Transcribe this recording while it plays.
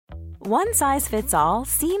One size fits all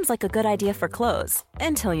seems like a good idea for clothes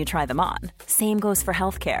until you try them on. Same goes for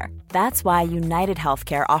healthcare. That's why United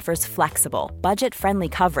Healthcare offers flexible, budget-friendly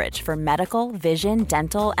coverage for medical, vision,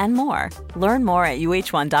 dental, and more. Learn more at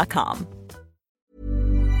uh1.com.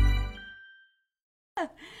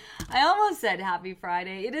 I almost said happy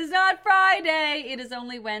Friday. It is not Friday. It is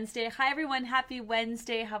only Wednesday. Hi, everyone. Happy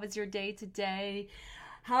Wednesday. How was your day today?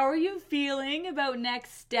 How are you feeling about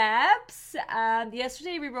next steps?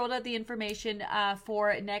 Yesterday, we rolled out the information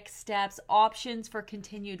for next steps, options for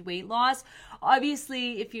continued weight loss.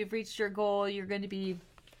 Obviously, if you've reached your goal, you're going to be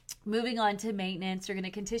moving on to maintenance. You're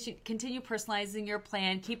going to continue personalizing your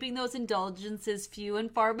plan, keeping those indulgences few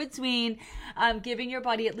and far between, giving your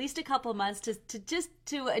body at least a couple months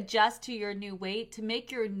to adjust to your new weight, to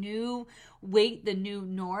make your new weight the new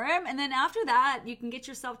norm. And then after that, you can get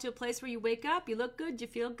yourself to a place where you wake up, you look good, you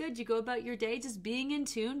feel good, you go about your day just being in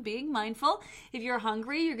tune, being mindful. If you're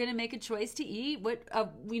hungry, you're going to make a choice to eat what of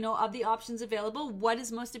the options available, what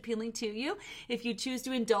is most appealing to you. If you choose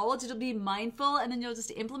to indulge, it'll be mindful, and then you'll just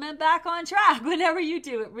implement back on track whenever you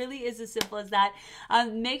do. It really is as simple as that.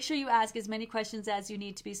 Make sure you ask as many questions as you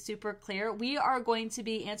need to be super clear. We are going to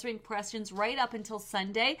be answering questions right up until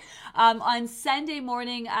Sunday. On Sunday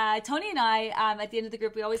morning, Tony and I, at the end of the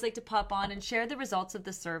group, we always like to pop on and share the results of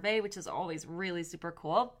the survey, which is always really super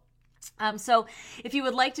cool. So if you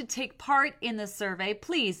would like to take part in the survey,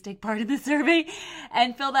 please take part in the survey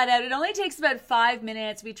and fill that out. It only takes about 5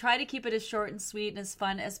 minutes. We try to keep it as short and sweet and as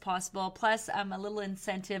fun as possible. Plus, a little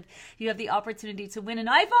incentive. You have the opportunity to win an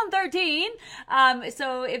iPhone 13.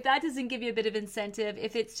 So if that doesn't give you a bit of incentive,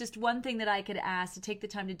 if it's just one thing that I could ask to take the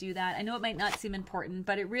time to do that, I know it might not seem important,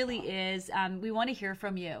 but it really is. We want to hear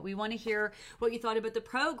from you. We want to hear what you thought about the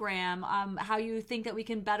program, how you think that we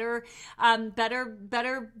can better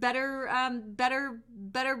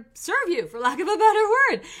serve you, for lack of a better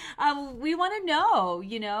word. We want to know,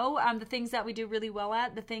 the things that we do really well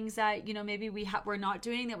at, the things that, maybe we're not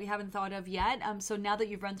doing that we haven't thought of yet. So now that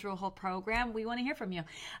you've run through a whole program, we want to hear from you.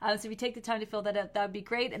 So if you take the time to fill that out, that would be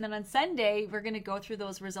great. And then on Sunday, we're going to go through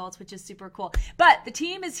those results, which is super cool. But the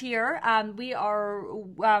team is here. We are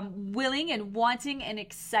willing and wanting and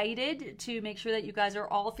excited to make sure that you guys are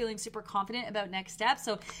all feeling super confident about next steps.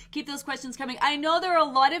 So keep those questions coming. I know there are a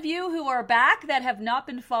lot of you who are back that have not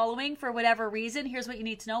been following for whatever reason. Here's what you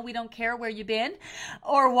need to know. We don't care where you've been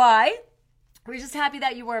or why. We're just happy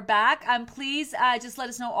that you are back. Please just let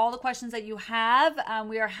us know all the questions that you have.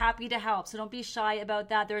 We are happy to help, so don't be shy about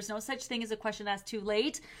that. There's no such thing as a question asked too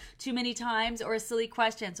late, too many times, or a silly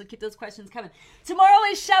question, so keep those questions coming. Tomorrow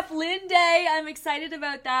is Chef Lynn Day. I'm excited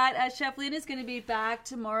about that. Chef Lynn is going to be back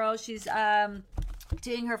tomorrow. She's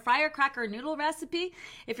doing her firecracker noodle recipe.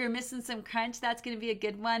 If you're missing some crunch, that's going to be a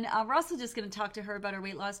good one. We're also just going to talk to her about her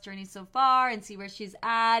weight loss journey so far and see where she's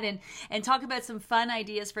at, and talk about some fun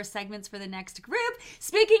ideas for segments for the next group.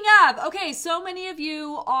 Speaking of, okay, so many of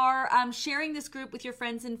you are sharing this group with your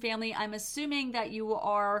friends and family. I'm assuming that you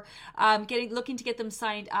are looking to get them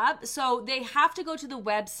signed up. So they have to go to the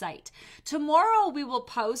website. Tomorrow we will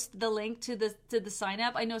post the link to the sign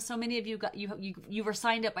up. I know so many of you were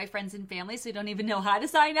signed up by friends and family, so you don't even know how to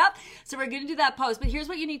sign up. So we're going to do that post. But here's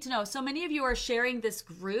what you need to know. So many of you are sharing this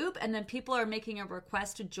group, and then people are making a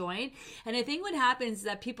request to join. And I think what happens is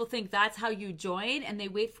that people think that's how you join, and they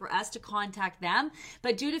wait for us to contact them.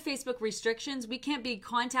 But due to Facebook restrictions, we can't be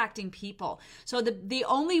contacting people. So the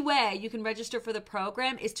only way you can register for the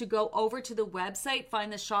program is to go over to the website,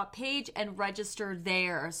 find the shop page, and register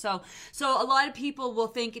there. So a lot of people will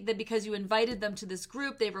think that because you invited them to this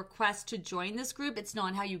group, they request to join this group. It's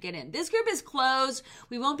not how you get in. This group is closed.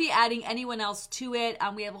 We won't be adding anyone else to it.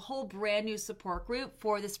 We have a whole brand new support group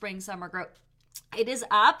for the spring summer group. It is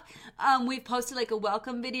up. We've posted like a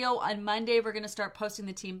welcome video on Monday. We're going to start posting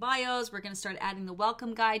the team bios. We're going to start adding the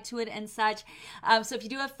welcome guide to it and such. So if you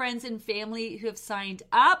do have friends and family who have signed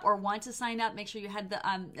up or want to sign up, make sure you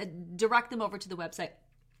direct them over to the website.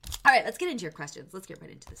 All right, let's get into your questions. Let's get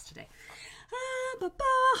right into this today.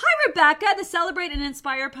 Hi, Rebecca. The Celebrate and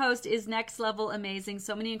Inspire post is next level amazing.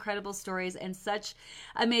 So many incredible stories and such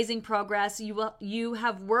amazing progress. You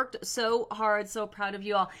have worked so hard. So proud of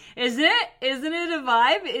you all. Isn't it a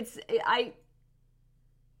vibe?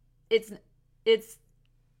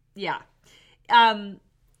 Yeah.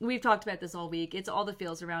 we've talked about this all week. It's all the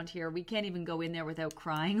feels around here. We can't even go in there without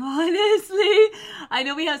crying, honestly. I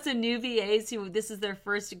know we have some new VAs who this is their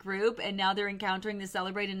first group, and now they're encountering the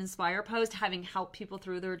Celebrate and Inspire post, having helped people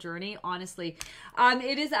through their journey. Honestly,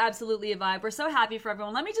 it is absolutely a vibe. We're so happy for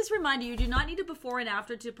everyone. Let me just remind you, you do not need a before and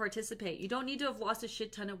after to participate. You don't need to have lost a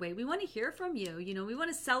shit ton of weight. We want to hear from you. You know, we want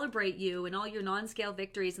to celebrate you and all your non-scale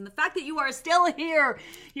victories, and the fact that you are still here.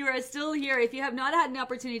 You are still here. If you have not had an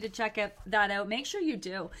opportunity to check that out, make sure you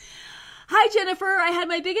do. Hi, Jennifer. I had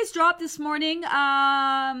my biggest drop this morning.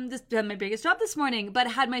 But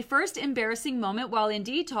had my first embarrassing moment while in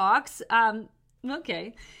detox.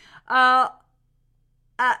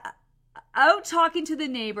 Out talking to the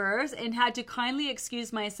neighbors and had to kindly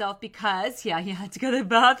excuse myself because, you had to go to the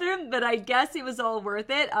bathroom, but I guess it was all worth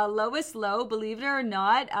it. Lowest low, believe it or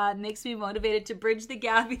not, makes me motivated to bridge the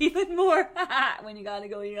gap even more. When you gotta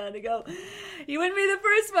go, you gotta go. You wouldn't be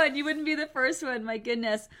the first one. My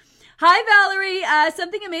goodness. Hi, Valerie.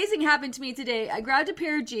 Something amazing happened to me today. I grabbed a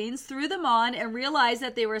pair of jeans, threw them on, and realized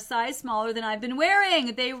that they were a size smaller than I've been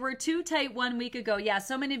wearing. They were too tight 1 week ago. Yeah,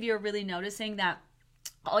 so many of you are really noticing that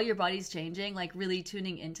all your body's changing, like really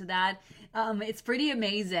tuning into that. It's pretty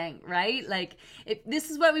amazing, right? Like,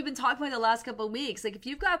 this is what we've been talking about the last couple of weeks. Like, if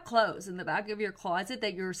you've got clothes in the back of your closet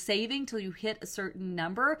that you're saving till you hit a certain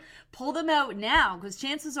number, pull them out now, because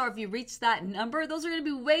chances are if you reach that number, those are going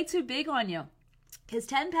to be way too big on you. Because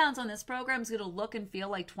 10 pounds on this program is going to look and feel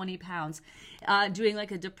like 20 pounds, doing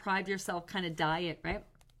like a deprive yourself kind of diet, right?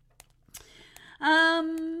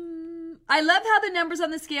 I love how the numbers on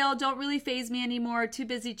the scale don't really faze me anymore. Too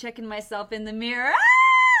busy checking myself in the mirror.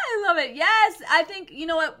 I love it. Yes, I think, you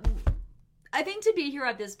know what? I think to be here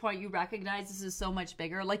at this point, you recognize this is so much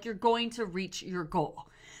bigger. Like, you're going to reach your goal.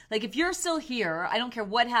 Like, if you're still here, I don't care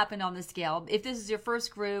what happened on the scale. If this is your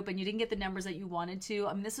first group and you didn't get the numbers that you wanted to,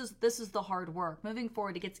 I mean, this is the hard work. Moving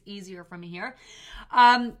forward, it gets easier from here.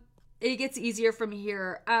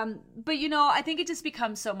 But, you know, I think it just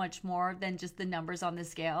becomes so much more than just the numbers on the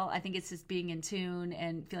scale. I think it's just being in tune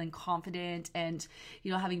and feeling confident and,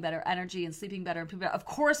 you know, having better energy and sleeping better. Of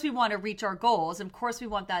course, we want to reach our goals. Of course, we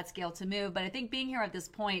want that scale to move. But I think being here at this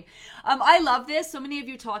point, I love this. So many of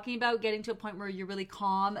you talking about getting to a point where you're really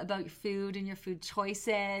calm about your food and your food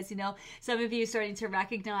choices. You know, some of you starting to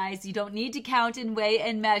recognize you don't need to count and weigh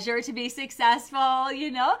and measure to be successful. You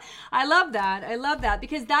know, I love that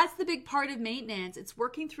because that's the big part of maintenance. It's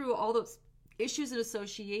working through all those issues and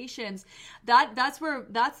associations. That's going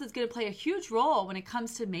to play a huge role when it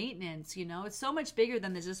comes to maintenance. You know, it's so much bigger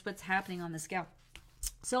than just what's happening on the scale.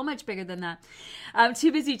 So much bigger than that.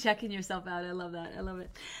 Too busy checking yourself out. I love that. I love it.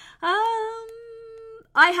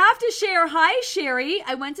 I have to share. Hi, Sherry.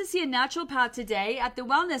 I went to see a naturopath today at the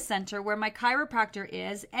wellness center where my chiropractor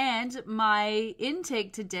is, and my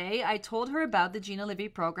intake today, I told her about the Gina Livy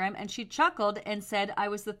program, and she chuckled and said I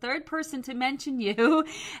was the third person to mention you,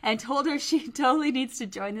 and told her she totally needs to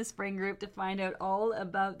join the spring group to find out all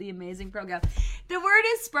about the amazing program. The word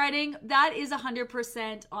is spreading. That is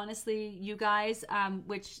 100%, honestly, you guys,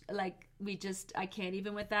 which, like, I can't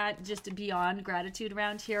even with that, just beyond gratitude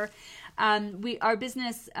around here. Our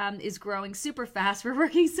business is growing super fast. We're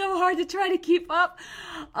working so hard to try to keep up,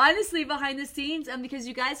 honestly, behind the scenes, because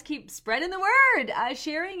you guys keep spreading the word.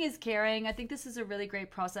 Sharing is caring. I think this is a really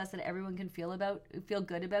great process that everyone can feel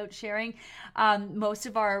good about sharing. Most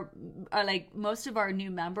of our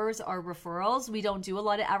new members are referrals. We don't do a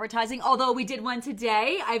lot of advertising, although we did one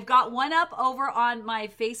today. I've got one up over on my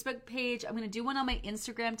Facebook page. I'm going to do one on my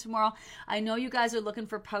Instagram tomorrow. I know you guys are looking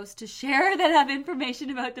for posts to share that have information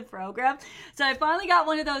about the program. So I finally got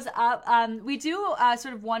one of those up. We do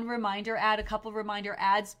sort of a couple reminder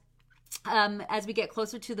ads as we get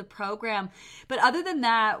closer to the program. But other than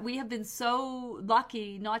that, we have been so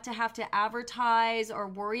lucky not to have to advertise or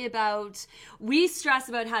worry about, we stress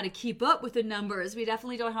about how to keep up with the numbers. We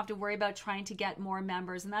definitely don't have to worry about trying to get more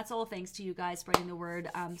members. And that's all thanks to you guys spreading the word.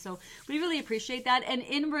 So we really appreciate that. And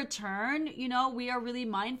in return, you know, we are really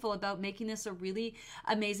mindful about making this a really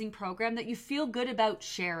amazing program that you feel good about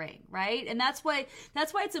sharing, right? And that's why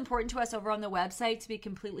it's important to us over on the website to be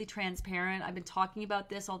completely transparent. I've been talking about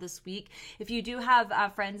this all this week. If you do have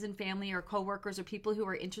friends and family or coworkers or people who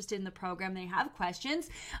are interested in the program, they have questions,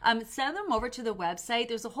 send them over to the website.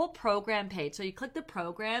 There's a whole program page. So you click the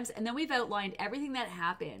programs, and then we've outlined everything that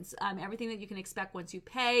happens, everything that you can expect once you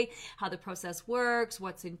pay, how the process works,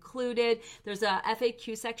 what's included. There's a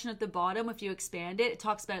FAQ section at the bottom. If you expand it, it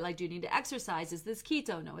talks about, like, do you need to exercise? Is this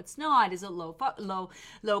keto? No, it's not. Is it low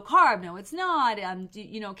carb? No, it's not.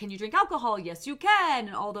 Can you drink alcohol? Yes, you can.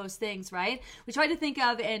 And all those things, right? We try to think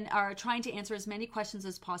of in our are trying to answer as many questions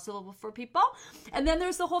as possible for people. And then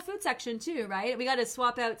there's the whole food section too, right? We got to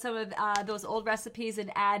swap out some of those old recipes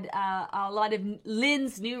and add a lot of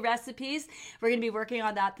Lynn's new recipes. We're going to be working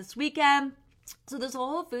on that this weekend. So there's a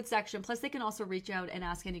whole food section. Plus, they can also reach out and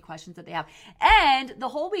ask any questions that they have. And the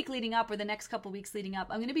whole week leading up, or the next couple weeks leading up,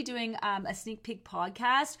 I'm going to be doing a sneak peek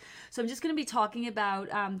podcast. So I'm just going to be talking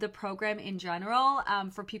about the program in general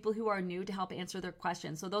for people who are new to help answer their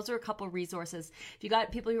questions. So those are a couple of resources. If you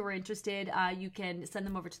got people who are interested, you can send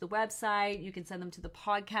them over to the website. You can send them to the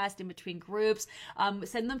podcast in between groups.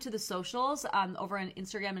 Send them to the socials over on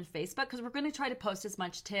Instagram and Facebook, because we're going to try to post as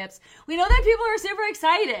much tips. We know that people are super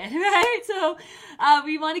excited, right? So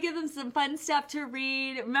we want to give them some fun stuff to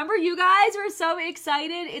read. Remember, you guys were so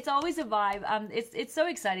excited. It's always a vibe. It's so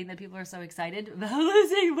exciting that people are so excited about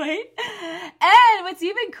losing weight. And what's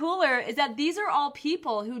even cooler is that these are all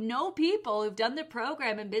people who know people who've done the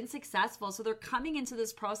program and been successful. So they're coming into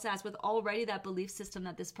this process with already that belief system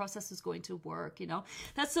that this process is going to work. You know,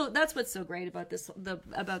 that's what's so great about this,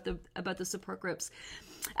 about the support groups.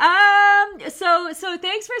 So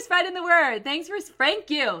thanks for spreading the word. Thank you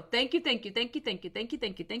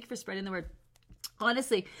for spreading the word.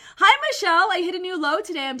 Honestly. Hi, Michelle. I hit a new low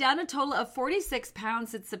today. I'm down a total of 46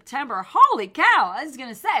 pounds since September. Holy cow. I was going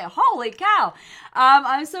to say, holy cow.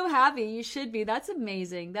 I'm so happy. You should be. That's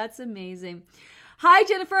amazing. Hi,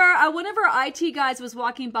 Jennifer. One of our IT guys was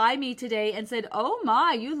walking by me today and said, "Oh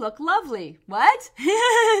my, you look lovely." What?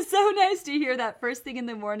 So nice to hear that first thing in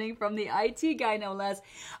the morning from the IT guy, no less.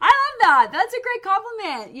 I love that. That's a great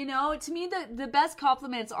compliment. You know, to me, the best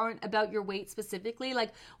compliments aren't about your weight specifically.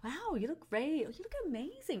 Like, wow, you look great. Oh, you look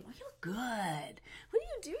amazing. Oh, you look good. What are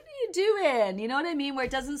you doing? You know what I mean? Where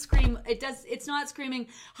it doesn't scream, it's not screaming,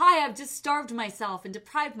 "Hi, I've just starved myself and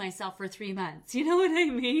deprived myself for 3 months." You know what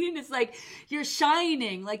I mean? It's like you're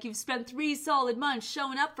shining, like you've spent 3 solid months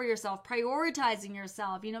showing up for yourself, prioritizing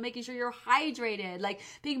yourself, you know, making sure you're hydrated, like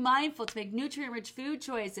being mindful to make nutrient-rich food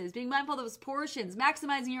choices, being mindful of those portions,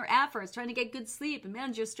 maximizing your efforts, trying to get good sleep and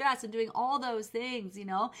manage your stress and doing all those things, you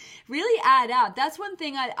know, really add up. That's one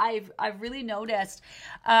thing I've really noticed,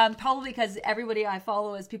 probably because everybody I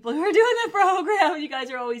follow is people who are doing the program. You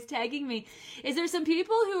guys are always tagging me. Is there some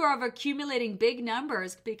people who are accumulating big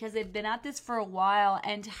numbers because they've been at this for a while,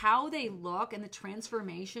 and how they look and the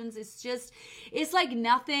transformations, it's like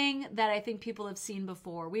nothing that I think people have seen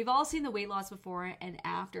before. We've all seen the weight loss before and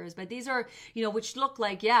afters, but these are, you know, which look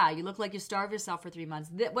like, yeah, you look like you starved yourself for 3 months.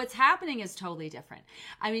 What's happening is totally different.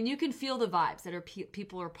 I mean, you can feel the vibes that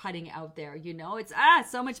people are putting out there, you know, it's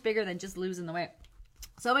so much bigger than just losing the weight.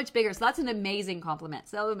 So much bigger. So that's an amazing compliment.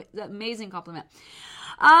 Good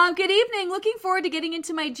evening. Looking forward to getting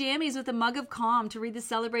into my jammies with a mug of calm to read the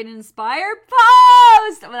Celebrate and Inspire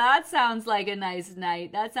post. Well, that sounds like a nice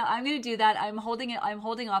night. I'm going to do that. I'm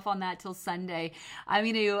holding off on that till Sunday. I'm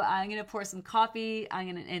going to pour some coffee.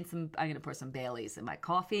 I'm going to pour some Baileys in my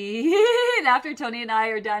coffee. And after Tony and I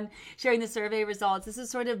are done sharing the survey results, this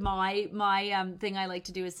is sort of my thing I like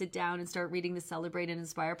to do, is sit down and start reading the Celebrate and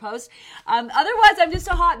Inspire post. Otherwise, I'm just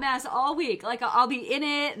a hot mess all week. Like, I'll be in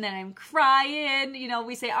it and then I'm crying. You know,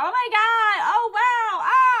 we say, "Oh my God, oh wow,"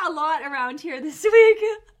 a lot around here this week.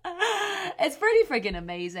 It's pretty freaking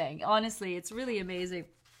amazing. Honestly, it's really amazing.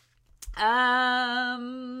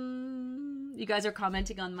 You guys are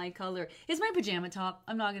commenting on my color. It's my pajama top.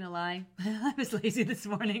 I'm not going to lie. I was lazy this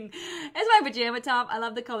morning. It's my pajama top. I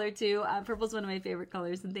love the color too. Purple's one of my favorite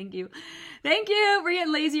colors, and thank you. Thank you. We're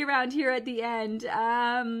getting lazy around here at the end.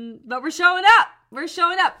 But we're showing up. Which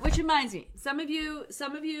reminds me, some of you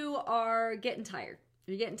are getting tired.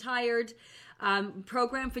 You're getting tired.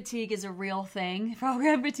 Program fatigue is a real thing.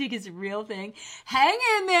 Hang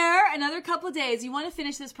in there another couple of days. You want to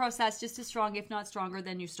finish this process just as strong, if not stronger,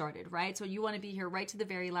 than you started, right? So you want to be here right to the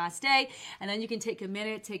very last day, and then you can take a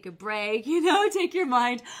minute, take a break, you know, take your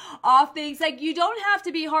mind off things. Like, you don't have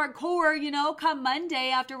to be hardcore, you know, come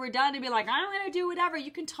Monday after we're done and be like, "I'm going to do whatever."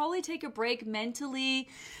 You can totally take a break mentally.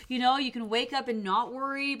 You know, you can wake up and not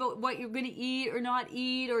worry about what you're going to eat or not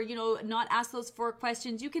eat, or, you know, not ask those 4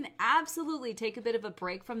 questions. You can absolutely take a bit of a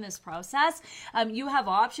break from this process. You have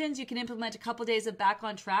options. You can implement a couple days of back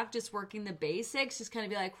on track, just working the basics, just kind of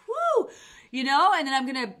be like, whoo, you know, and then I'm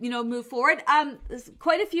going to, you know, move forward.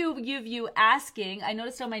 Quite a few of you asking, I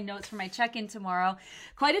noticed on my notes for my check-in tomorrow,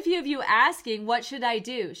 quite a few of you asking, what should I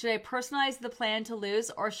do? Should I personalize the plan to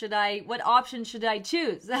lose, or what option should I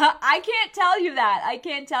choose? I can't tell you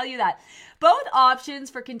that. Both options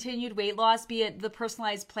for continued weight loss, be it the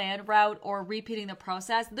personalized plan route or repeating the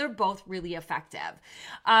process, they're both really effective.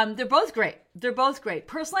 They're both great. They're both great.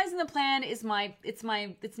 Personalizing the plan is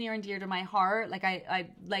it's near and dear to my heart. Like I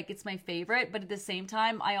like, it's my favorite, but at the same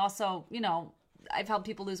time, I also, I've helped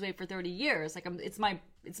people lose weight for 30 years. Like it's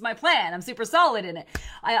my plan. I'm super solid in it.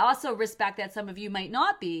 I also respect that some of you might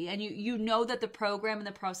not be, and you know that the program and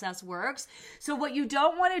the process works. So what you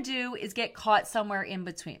don't want to do is get caught somewhere in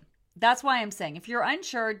between. That's why I'm saying, if you're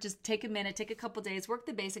unsure, just take a minute, take a couple days, work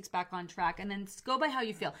the basics back on track, and then go by how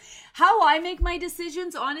you feel. How I make my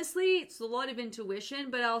decisions, honestly, it's a lot of intuition,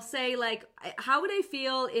 but I'll say, like, how would I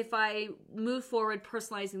feel if I move forward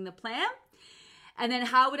personalizing the plan? And then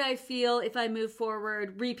how would I feel if I move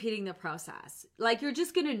forward repeating the process? Like, you're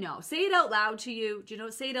just going to know. Say it out loud to you.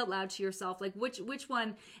 Say it out loud to yourself. Like, which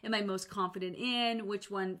one am I most confident in?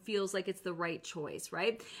 Which one feels like it's the right choice,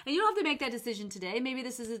 right? And you don't have to make that decision today. Maybe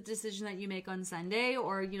this is a decision that you make on Sunday,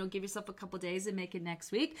 or, give yourself a couple days and make it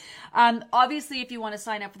next week. Obviously, if you want to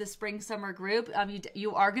sign up for the spring summer group,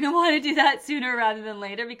 you are going to want to do that sooner rather than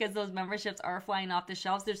later, because those memberships are flying off the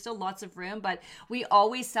shelves. There's still lots of room, but we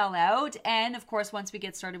always sell out. And of course, once we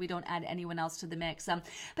get started, we don't add anyone else to the mix.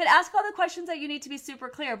 But ask all the questions that you need to be super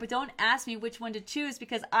clear, but don't ask me which one to choose,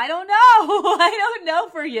 because I don't know. I don't know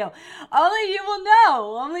for you. Only you will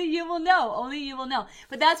know. Only you will know. Only you will know.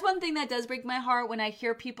 But that's one thing that does break my heart when I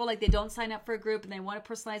hear people, like, they don't sign up for a group and they want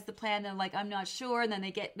to personalize the plan, and like, I'm not sure, and then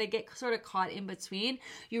they get sort of caught in between.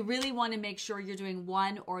 You really want to make sure you're doing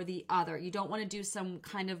one or the other. You don't want to do some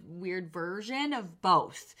kind of weird version of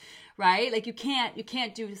both, right? Like, you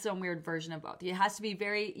can't do some weird version of both. It has to be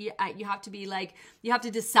you have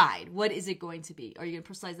to decide, what is it going to be? Are you going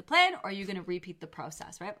to personalize the plan, or are you going to repeat the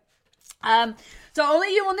process, right? So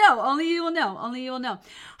only you will know. Only you will know. Only you will know.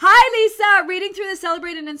 Hi, Lisa. Reading through the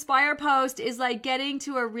Celebrate and Inspire post is like getting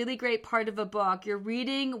to a really great part of a book. You're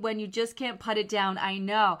reading when you just can't put it down. I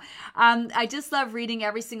know. I just love reading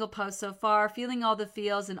every single post so far, feeling all the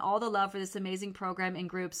feels and all the love for this amazing program and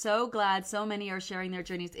group. So glad so many are sharing their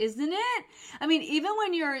journeys, isn't it? I mean, even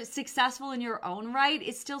when you're successful in your own right,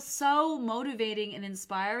 it's still so motivating and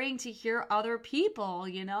inspiring to hear other people,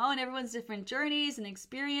 and everyone's different journeys and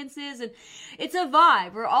experiences. And it's a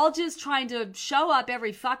vibe. We're all just trying to show up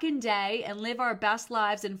every fucking day and live our best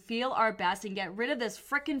lives and feel our best and get rid of this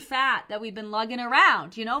freaking fat that we've been lugging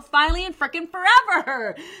around, finally and freaking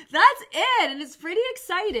forever. That's it. And it's pretty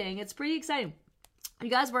exciting. It's pretty exciting. You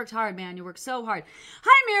guys worked hard, man. You worked so hard.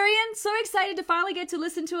 Hi, Marion. So excited to finally get to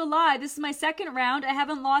listen to a live. This is my second round. I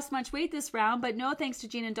haven't lost much weight this round, but no thanks to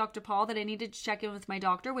Gina and Dr. Paul that I needed to check in with my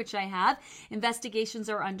doctor, which I have. Investigations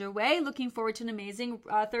are underway. Looking forward to an amazing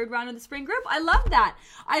third round of the spring group. I love that.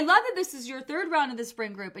 I love that this is your third round of the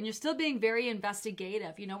spring group and you're still being very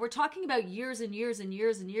investigative. We're talking about years and years and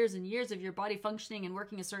years and years and years of your body functioning and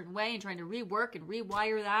working a certain way and trying to rework and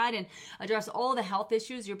rewire that and address all the health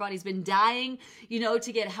issues your body's been dying,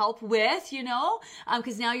 to get help with,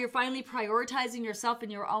 because now you're finally prioritizing yourself in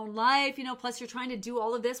your own life, plus you're trying to do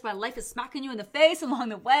all of this while life is smacking you in the face along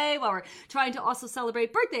the way, while we're trying to also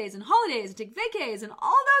celebrate birthdays and holidays and take vacays and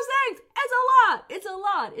all those things. It's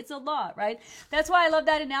a lot, right? That's why I love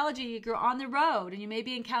that analogy. You're on the road and you may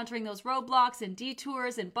be encountering those roadblocks and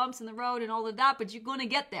detours and bumps in the road and all of that, but you're going to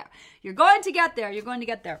get there. You're going to get there. You are going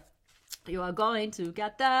to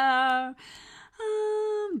get there.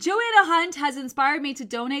 Joanna Hunt has inspired me to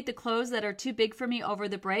donate the clothes that are too big for me over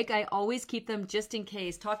the break. I always keep them just in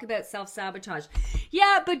case. Talk about self-sabotage.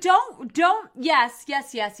 Yeah, but yes.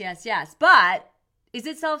 But is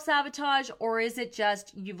it self-sabotage, or is it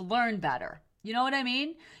just you've learned better? You know what I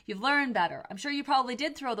mean? You've learned better. I'm sure you probably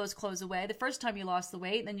did throw those clothes away the first time you lost the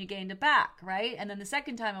weight, then you gained it back, right? And then the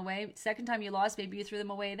second time you lost, maybe you threw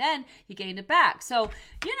them away then, you gained it back. So,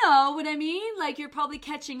 you know what I mean? Like, you're probably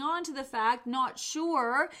catching on to the fact, not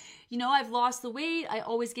sure, I've lost the weight, I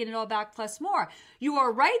always gain it all back plus more. You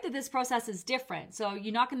are right that this process is different. So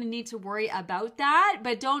you're not going to need to worry about that,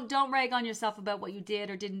 but don't rag on yourself about what you did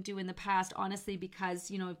or didn't do in the past, honestly,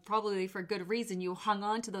 because, probably for good reason, you hung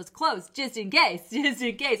on to those clothes just in case.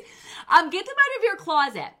 Get them out of your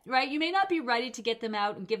closet, right? You may not be ready to get them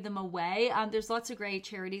out and give them away. There's lots of great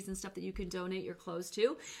charities and stuff that you can donate your clothes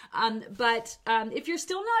to. But if you're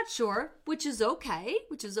still not sure, which is okay,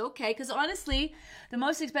 because honestly, the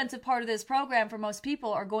most expensive part of this program for most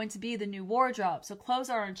people are going to be the new wardrobe. So clothes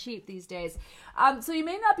aren't cheap these days. So you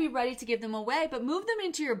may not be ready to give them away, but move them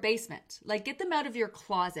into your basement. Like, get them out of your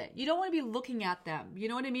closet. You don't want to be looking at them. You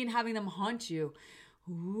know what I mean? Having them haunt you.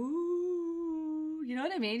 Ooh. You know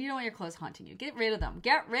what I mean? You don't want your clothes haunting you. Get rid of them.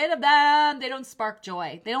 Get rid of them. They don't spark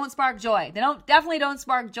joy. They definitely don't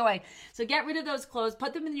spark joy. So get rid of those clothes.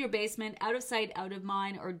 Put them in your basement, out of sight, out of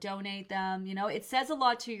mind, or donate them. You know, it says a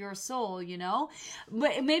lot to your soul, you know?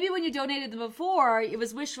 But maybe when you donated them before, it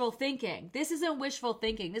was wishful thinking. This isn't wishful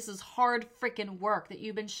thinking. This is hard freaking work that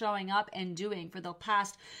you've been showing up and doing for the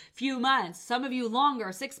past few months. Some of you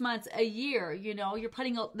longer, 6 months, a year. You know, you're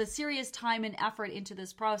putting the serious time and effort into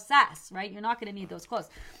this process, right? You're not going to need those clothes.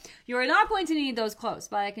 You're not going to need those clothes,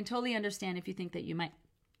 but I can totally understand if you think that you might.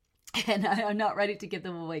 And I'm not ready to give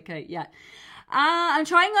them away quite yet. I'm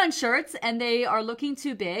trying on shirts and they are looking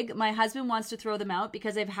too big. My husband wants to throw them out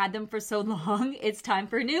because I've had them for so long. It's time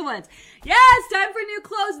for new ones. Yes, time for new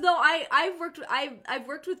clothes. Though I've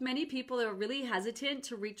worked with many people that are really hesitant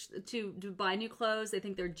to buy new clothes. They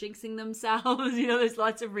think they're jinxing themselves. You know, there's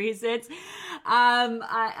lots of reasons.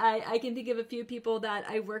 I can think of a few people that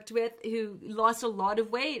I worked with who lost a lot of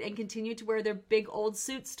weight and continue to wear their big old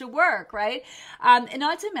suits to work, right? And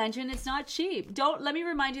not to mention, it's not cheap. Let me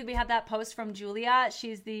remind you, we have that post from Julia.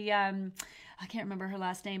 She's the I can't remember her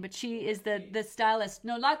last name, but she is the stylist.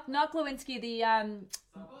 No, not Glowinski,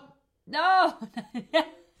 no.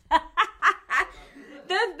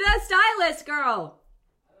 the stylist girl.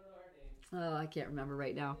 Oh, I can't remember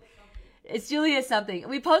right now. It's Julia something.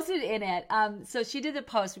 We posted in it. So she did a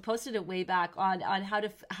post. We posted it way back on how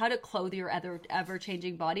to clothe your ever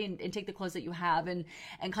changing body and take the clothes that you have and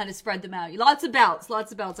kind of spread them out. Lots of belts.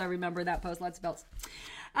 I remember that post. Lots of belts.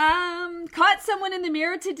 Caught someone in the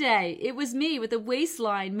mirror today. It was me with a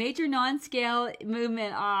waistline, major non-scale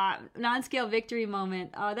movement, non-scale victory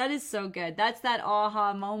moment. Oh, that is so good. That's that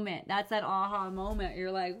aha moment.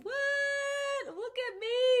 You're like, what? Look at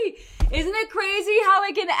me. Isn't it crazy how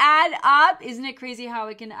it can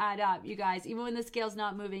add up? You guys, even when the scale's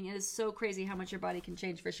not moving, it is so crazy how much your body can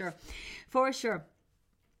change for sure.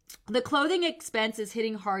 The clothing expense is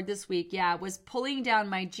hitting hard this week. Yeah, was pulling down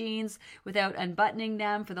my jeans without unbuttoning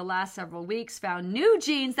them for the last several weeks. Found new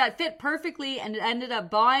jeans that fit perfectly and ended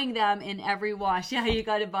up buying them in every wash. Yeah, you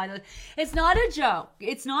got to buy those. It's not a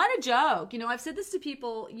joke. You know, I've said this to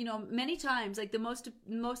people, you know, many times, like the most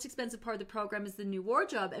expensive part of the program is the new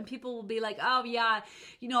wardrobe. And people will be like, oh yeah,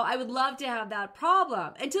 you know, I would love to have that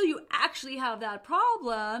problem, until you actually have that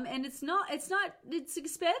problem. And it's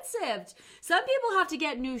expensive. Some people have to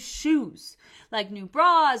get new shoes, like new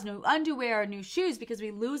bras, new underwear, new shoes, because we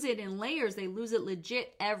lose it in layers. They lose it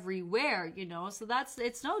legit everywhere, you know. So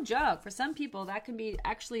it's no joke. For some people, that can be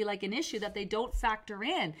actually like an issue that they don't factor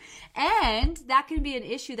in, and that can be an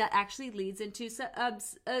issue that actually leads into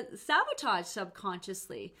sabotage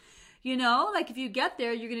subconsciously. You know, like if you get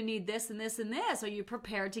there, you're going to need this and this and this. Are you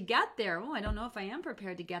prepared to get there? Oh, I don't know if I am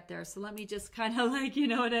prepared to get there. So let me just kind of like, you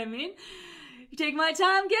know what I mean? You take my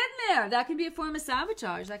time getting there. That can be a form of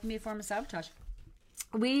sabotage.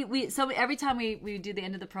 So every time we do the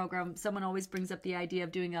end of the program, someone always brings up the idea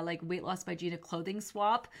of doing a like Weight Loss by Gina clothing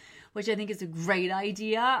swap, which I think is a great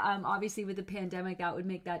idea. Obviously with the pandemic, that would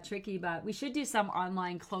make that tricky, but we should do some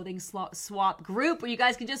online clothing swap group where you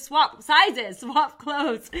guys can just swap sizes, swap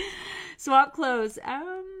clothes.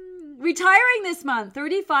 Retiring this month,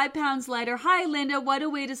 35 pounds lighter. Hi, Linda. What a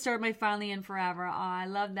way to start my finally and forever. Oh, I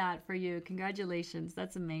love that for you. Congratulations.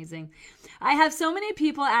 That's amazing. I have so many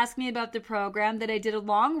people ask me about the program that I did a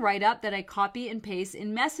long write-up that I copy and paste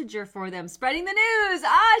in Messenger for them. Spreading the news.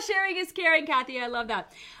 Sharing is caring, Kathy. I love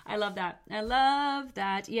that.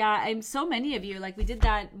 Yeah, I'm so many of you. Like we did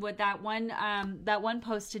that with that one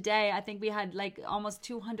post today. I think we had like almost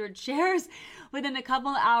 200 shares within a couple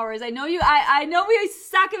of hours. I know we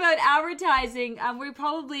suck about advertising. We're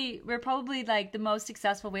probably like the most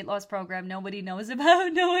successful weight loss program no one knows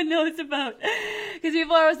about, because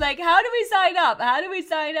people are always like, how do we sign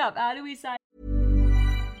up?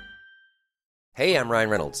 Hey, I'm Ryan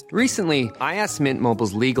Reynolds. Recently, I asked Mint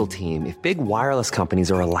Mobile's legal team if big wireless companies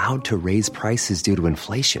are allowed to raise prices due to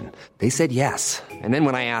inflation. They said yes. And then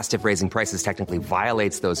when I asked if raising prices technically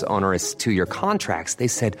violates those onerous 2-year contracts, they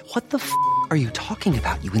said, what the f*** are you talking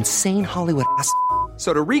about, you insane Hollywood ass f-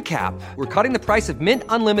 So to recap, we're cutting the price of Mint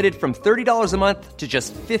Unlimited from $30 a month to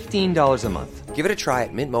just $15 a month. Give it a try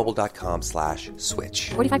at mintmobile.com/switch.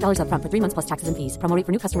 $45 up front for 3 months plus taxes and fees. Promo rate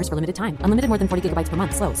for new customers for limited time. Unlimited more than 40 gigabytes per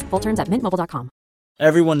month. Slows full terms at mintmobile.com.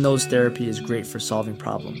 Everyone knows therapy is great for solving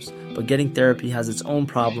problems, but getting therapy has its own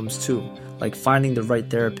problems too, like finding the right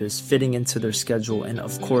therapist, fitting into their schedule, and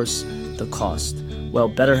of course, the cost. Well,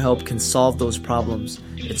 BetterHelp can solve those problems.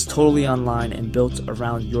 It's totally online and built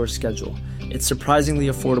around your schedule. It's surprisingly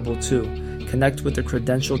affordable too. Connect with a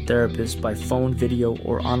credentialed therapist by phone, video,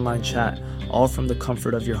 or online chat, all from the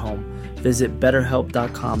comfort of your home. Visit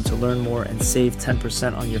BetterHelp.com to learn more and save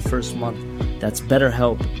 10% on your first month. That's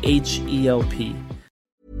BetterHelp, H-E-L-P.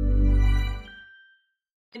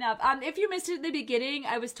 If you missed it at the beginning,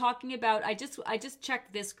 I was talking about, I just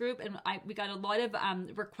checked this group, and we got a lot of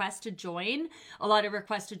requests to join.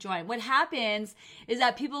 What happens is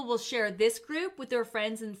that people will share this group with their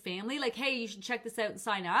friends and family, like, hey, you should check this out and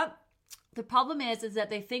sign up. The problem is that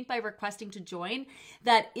they think by requesting to join,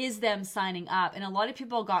 that is them signing up. And a lot of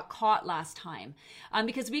people got caught last time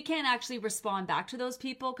because we can't actually respond back to those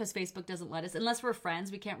people because Facebook doesn't let us. Unless we're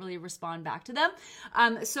friends, we can't really respond back to them.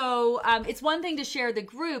 So it's one thing to share the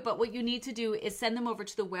group, but what you need to do is send them over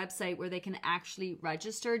to the website where they can actually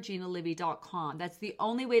register, GinaLibby.com. That's the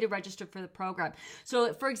only way to register for the program.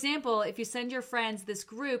 So, for example, if you send your friends this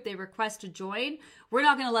group, they request to join, we're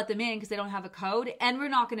not going to let them in because they don't have a code, and we're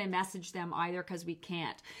not going to message them either because we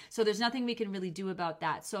can't. So there's nothing we can really do about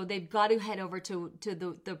that. So they've got to head over to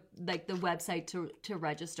the website to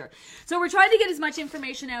register. So we're trying to get as much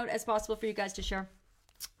information out as possible for you guys to share.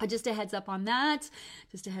 Just a heads up on that.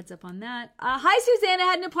 Hi, Suzanne. I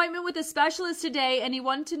had an appointment with a specialist today, and he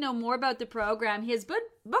wanted to know more about the program. He has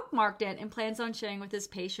bookmarked it and plans on sharing with his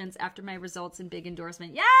patients after my results and big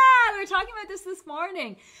endorsement. Yeah, we were talking about this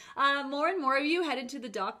morning. More and more of you headed to the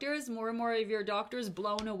doctors. More and more of your doctors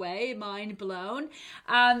blown away, mind blown.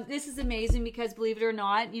 This is amazing because, believe it or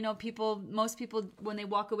not, you know, most people, when they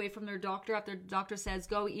walk away from their doctor after the doctor says,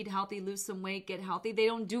 go eat healthy, lose some weight, get healthy, they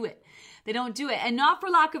don't do it. And not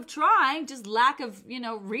for lack of trying, just lack of,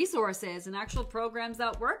 resources and actual programs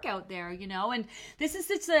that work out there, and this is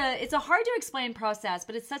it's a hard to explain process,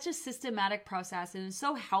 but it's such a systematic process, and it's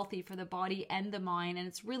so healthy for the body and the mind, and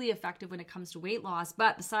it's really effective when it comes to weight loss.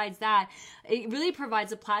 But besides that, it really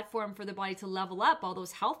provides a platform for the body to level up all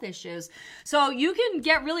those health issues. So you can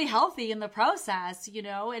get really healthy in the process,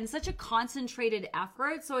 and such a concentrated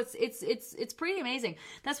effort. So it's pretty amazing.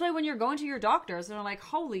 That's why when you're going to your doctors and they're like,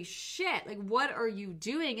 holy shit, like, what are you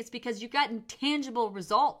doing? It's because you've gotten tangible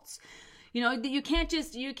results.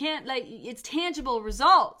 It's tangible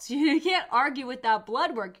results. You can't argue with that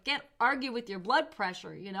blood work. You can't argue with your blood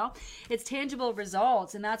pressure, It's tangible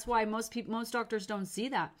results, and that's why most doctors don't see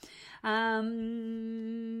that. Good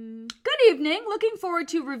evening. Looking forward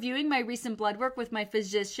to reviewing my recent blood work with my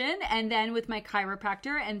physician and then with my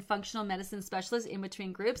chiropractor and functional medicine specialist in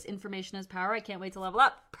between groups. Information is power. I can't wait to level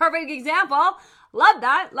up. Perfect example. Love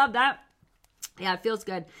that. Yeah, it feels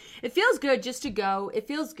good. It feels good just to go. It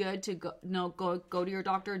feels good to go to your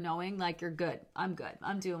doctor knowing like you're good. I'm good.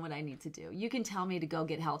 I'm doing what I need to do. You can tell me to go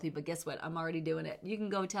get healthy, but guess what? I'm already doing it. You can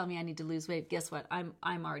go tell me I need to lose weight. Guess what? I'm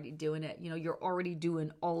already doing it. You're already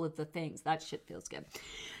doing all of the things. That shit feels good.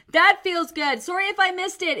 That feels good. Sorry if I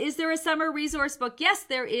missed it. Is there a summer resource book? Yes,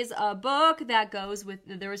 there is a book that goes with,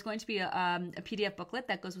 there is going to be a PDF booklet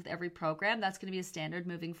that goes with every program. That's going to be a standard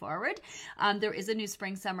moving forward. There is a new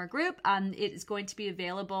spring summer group. It is going to be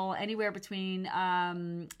available anywhere between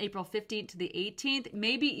April 15th to the 18th,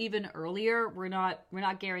 maybe even earlier. We're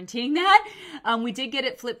not guaranteeing that. We did get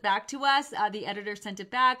it flipped back to us. The editor sent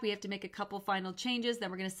it back. We have to make a couple final changes.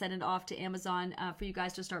 Then we're going to send it off to Amazon for you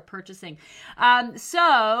guys to start purchasing. We're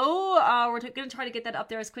going to try to get that up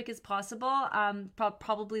there as quick as possible.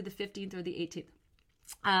 Probably the 15th or the 18th.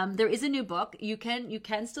 There is a new book. You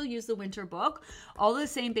can still use the winter book. All the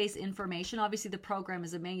same base information. Obviously, the program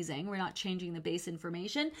is amazing. We're not changing the base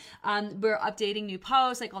information. We're updating new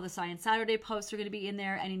posts, like all the Science Saturday posts are going to be in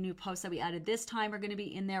there. Any new posts that we added this time are going to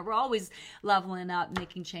be in there. We're always leveling up,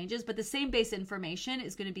 making changes, but the same base information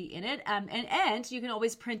is going to be in it. And you can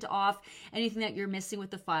always print off anything that you're missing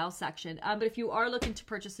with the file section. But if you are looking to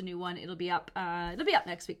purchase a new one, it'll be up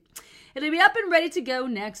next week. It'll be up and ready to go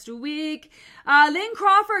next week. Lynn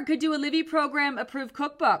Crawford could do a Livy program approved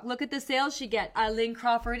cookbook. Look at the sales she get. Lynn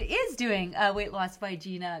Crawford is doing a Weight Loss by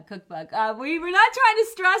Gina cookbook. We're not trying to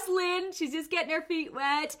stress Lynn. She's just getting her feet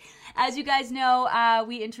wet. As you guys know,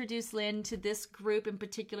 we introduced Lynn to this group in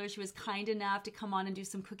particular. She was kind enough to come on and do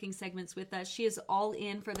some cooking segments with us. She is all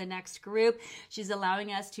in for the next group. She's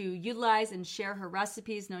allowing us to utilize and share her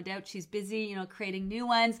recipes. No doubt she's busy, creating new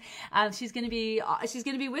ones. She's going to be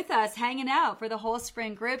with us, hanging out for the whole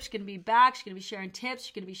spring group. She's going to be back. She's going to be sharing tips.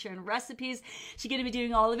 She's going to be sharing recipes. She's going to be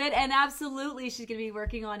doing all of it. And absolutely, she's going to be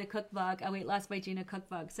working on a cookbook, a Weight Loss by Gina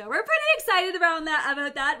cookbook. So we're pretty excited about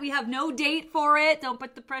that. We have no date for it. Don't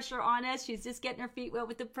put the pressure on us. She's just getting her feet wet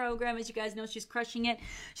with the program. As you guys know, she's crushing it.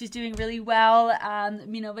 She's doing really well,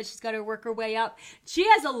 but she's got to work her way up. She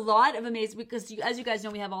has a lot of amazing, because as you guys know,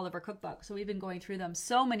 we have all of our cookbooks. So we've been going through them.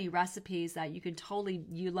 So many recipes that you can totally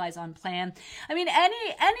utilize on plan. I mean,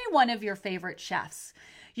 any one of your favorite chefs.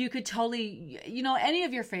 You could totally, any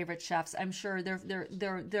of your favorite chefs, I'm sure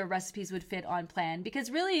their recipes would fit on plan, because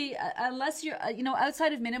really, unless you're,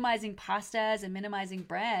 outside of minimizing pastas and minimizing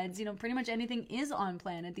breads, pretty much anything is on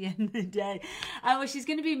plan at the end of the day. Well, she's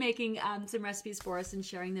going to be making some recipes for us and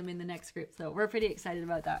sharing them in the next group. So we're pretty excited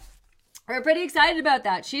about that.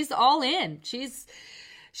 She's all in.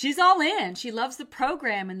 She's all in. She loves the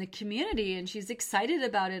program and the community, and she's excited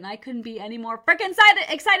about it. And I couldn't be any more freaking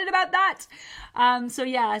excited about that. So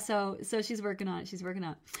she's working on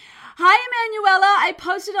it. Hi, Emanuela. I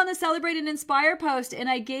posted on the Celebrate and Inspire post, and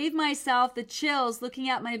I gave myself the chills looking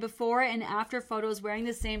at my before and after photos wearing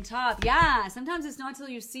the same top. Yeah, sometimes it's not until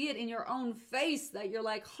you see it in your own face that you're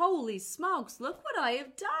like, holy smokes, look what I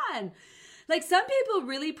have done. Like, some people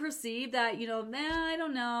really perceive that, I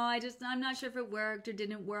don't know. I'm not sure if it worked or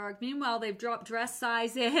didn't work. Meanwhile, they've dropped dress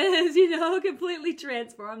sizes, completely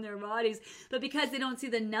transformed their bodies. But because they don't see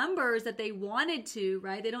the numbers that they wanted to,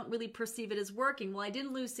 right? They don't really perceive it as working. Well, I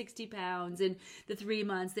didn't lose 60 pounds in the 3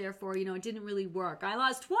 months. Therefore, it didn't really work. I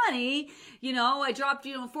lost 20, I dropped,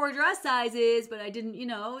 4 dress sizes, but I didn't,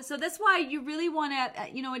 So that's why you really want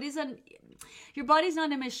to, your body's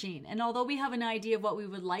not a machine. And although we have an idea of what we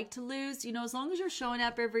would like to lose, as long as you're showing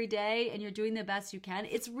up every day and you're doing the best you can,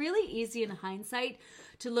 it's really easy in hindsight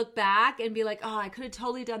to look back and be like, oh, I could have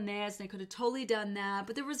totally done this and I could have totally done that.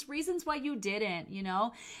 But there was reasons why you didn't,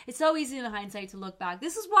 It's so easy in hindsight to look back.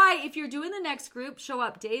 This is why if you're doing the next group, show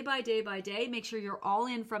up day by day by day. Make sure you're all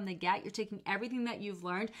in from the get. You're taking everything that you've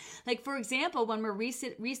learned. Like, for example, when we're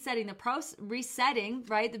resetting,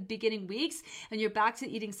 right, the beginning weeks, and you're back to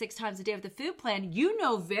eating 6 times a day with the food plan, you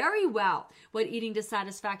know very well what eating to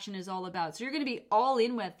satisfaction is all about. So you're going to be all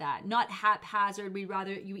in with that, not haphazard. We'd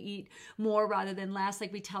rather you eat more rather than less,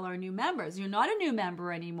 like we tell our new members. You're not a new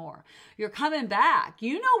member anymore. You're coming back.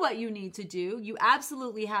 You know what you need to do. You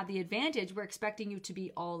absolutely have the advantage. We're expecting you to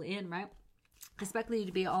be all in, right? Expecting you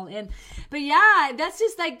to be all in. But yeah, that's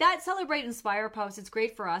just like that Celebrate Inspire post. It's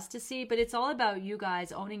great for us to see, but it's all about you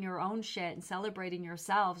guys owning your own shit and celebrating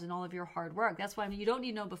yourselves and all of your hard work. That's why you don't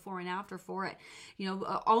need no before and after for it.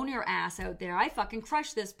 Own your ass out there. I fucking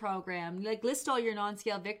crushed this program. Like, list all your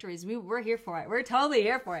non-scale victories. We're here for it. We're totally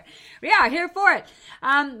here for it. We are here for it.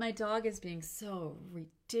 My dog is being so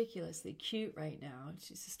ridiculously cute right now.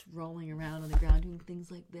 She's just rolling around on the ground doing things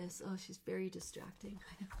like this. Oh, she's very distracting.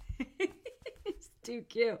 It's too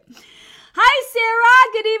cute. Hi,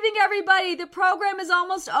 Sarah. Good evening, everybody. The program is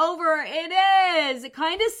almost over. It is.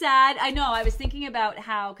 Kind of sad. I know. I was thinking about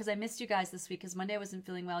how, because I missed you guys this week, because Monday I wasn't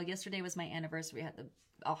feeling well. Yesterday was my anniversary. We had the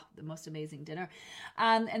most amazing dinner.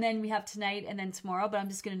 And then we have tonight and then tomorrow, but I'm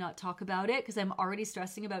just going to not talk about it because I'm already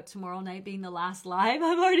stressing about tomorrow night being the last live.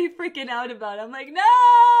 I'm already freaking out about it. I'm like,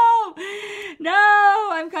 no,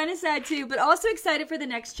 I'm kind of sad too, but also excited for the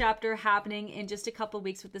next chapter happening in just a couple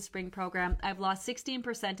weeks with the spring program. I've lost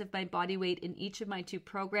 16% of my body weight in each of my 2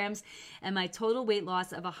 programs, and my total weight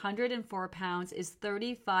loss of 104 pounds is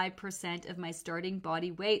 35% of my starting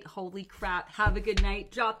body weight. Holy crap. Have a good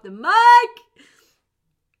night. Drop the mic.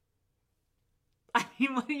 I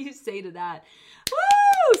mean, what do you say to that?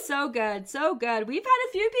 Woo! So good. So good. We've had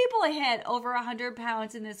a few people hit over 100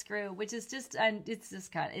 pounds in this group, which is just,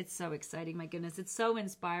 it's so exciting. My goodness. It's so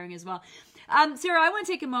inspiring as well. Sarah, I want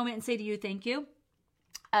to take a moment and say to you, thank you.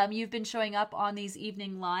 You've been showing up on these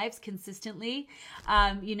evening lives consistently.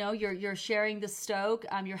 You're sharing the stoke.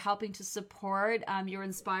 You're helping to support. You're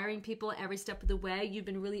inspiring people every step of the way. You've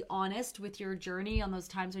been really honest with your journey on those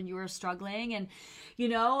times when you were struggling, and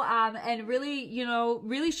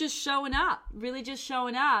really just showing up. Really just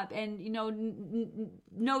showing up, and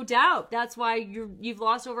no doubt that's why you've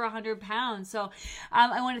lost over 100 pounds. So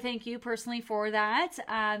I want to thank you personally for that.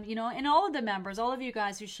 And all of the members, all of you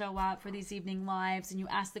guys who show up for these evening lives, and you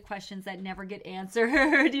ask the questions that never get answered,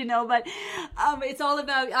 but it's all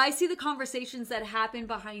about, I see the conversations that happen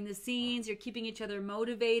behind the scenes. You're keeping each other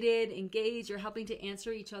motivated, engaged, you're helping to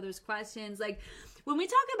answer each other's questions. Like, when we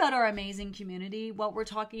talk about our amazing community, what we're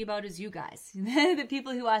talking about is you guys, the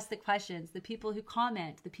people who ask the questions, the people who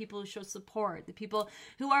comment, the people who show support, the people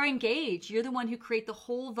who are engaged. You're the one who create the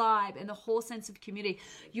whole vibe and the whole sense of community.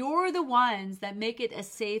 You're the ones that make it a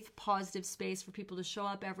safe, positive space for people to show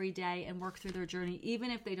up every day and work through their journey,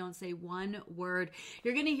 even if they don't say one word.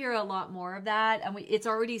 You're going to hear a lot more of that, and it's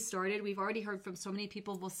already started. We've already heard from so many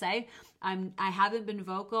people will say, I haven't been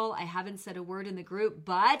vocal, I haven't said a word in the group,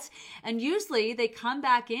 and usually they come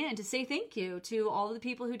back in to say thank you to all of the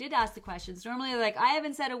people who did ask the questions. Normally, like, I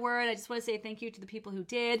haven't said a word. I just want to say thank you to the people who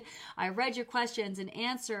did. I read your questions and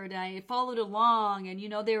answered. I followed along, and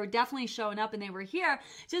they were definitely showing up and they were here.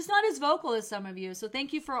 Just not as vocal as some of you. So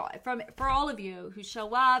thank you for all of you who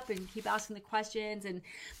show up and keep asking the questions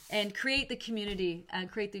and create the community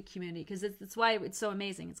because it's why it's so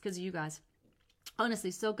amazing. It's because of you guys.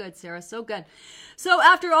 Honestly, so good, Sarah, so good. So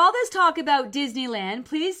after all this talk about Disneyland,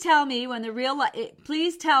 please tell me when in real life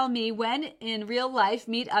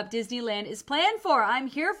Meetup Disneyland is planned for. I'm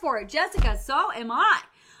here for it, Jessica. So am I.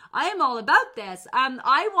 I am all about this.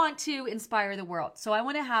 I want to inspire the world. So I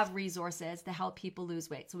want to have resources to help people lose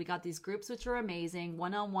weight. So we got these groups, which are amazing,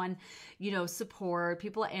 one-on-one, support,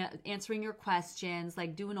 people answering your questions,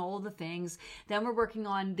 like doing all the things. Then we're working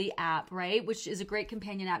on the app, right? Which is a great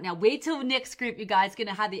companion app. Now wait till Nick's group, you guys, going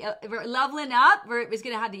to have the leveling up. It's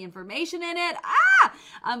going to have the information in it.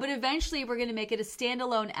 But eventually we're going to make it a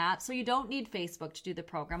standalone app. So you don't need Facebook to do the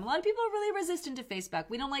program. A lot of people are really resistant to Facebook.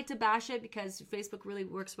 We don't like to bash it because Facebook really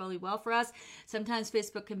works really well for us. Sometimes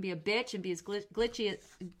Facebook can be a bitch and be as glitchy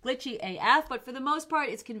AF, but for the most part,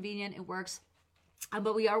 it's convenient. It works.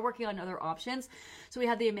 But we are working on other options. So we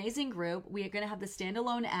have the amazing group. We are going to have the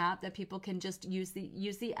standalone app that people can just use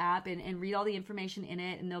the app and read all the information in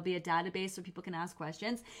it. And there'll be a database so people can ask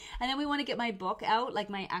questions. And then we want to get my book out, like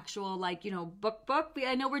my actual, book.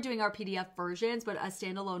 I know we're doing our PDF versions, but a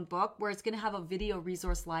standalone book where it's going to have a video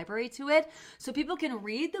resource library to it. So people can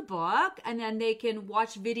read the book and then they can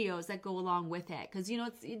watch videos that go along with it. Because,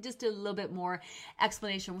 it's just a little bit more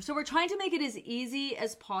explanation. So we're trying to make it as easy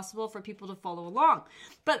as possible for people to follow along.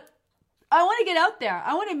 But I want to get out there.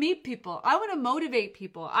 I want to meet people. I want to motivate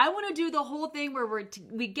people. I want to do the whole thing where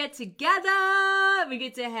we get together, we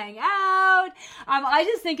get to hang out. I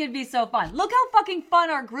just think it'd be so fun. Look how fucking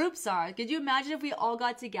fun our groups are. Could you imagine if we all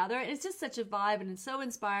got together? It's just such a vibe and it's so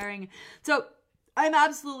inspiring. So I'm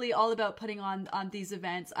absolutely all about putting on these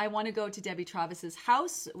events. I want to go to Debbie Travis's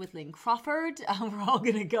house with Lynn Crawford. We're all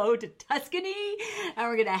going to go to Tuscany and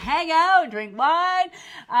we're going to hang out, drink wine,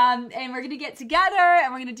 and we're going to get together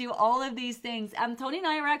and we're going to do all of these things. Tony and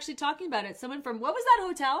I were actually talking about it. Someone from, what was that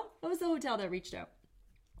hotel? What was the hotel that reached out?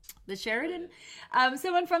 The Sheridan?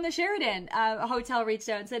 Someone from the Sheridan hotel reached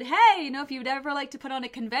out and said, hey, if you'd ever like to put on a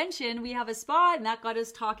convention, we have a spot. And that got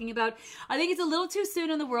us talking about, I think it's a little too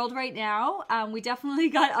soon in the world right now. We definitely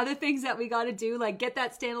got other things that we got to do, like get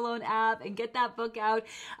that standalone app and get that book out.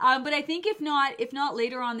 But I think if not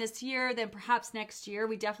later on this year, then perhaps next year,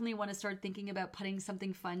 we definitely want to start thinking about putting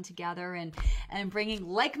something fun together and bringing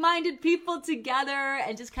like-minded people together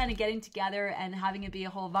and just kind of getting together and having it be a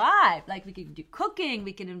whole vibe. Like we can do cooking,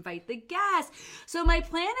 we can invite the guests. So my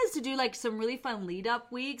plan is to do like some really fun lead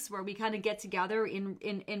up weeks where we kind of get together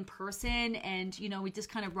in person and we just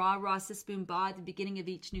kind of rah sis boom ba at the beginning of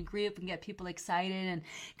each new group and get people excited and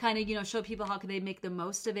kind of show people how can they make the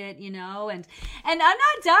most of it, and I'm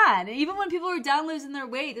not done. Even when people are done losing their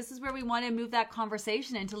weight, this is where we want to move that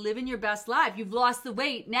conversation into living your best life. You've lost the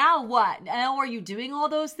weight, now what? Now are you doing all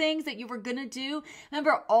those things that you were gonna do?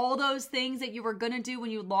 Remember all those things that you were gonna do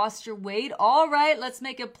when you lost your weight? All right, let's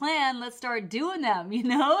make a plan. Let's start doing them. You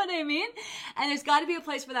know what I mean? And there's got to be a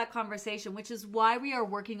place for that conversation, which is why we are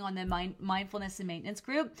working on the mindfulness and maintenance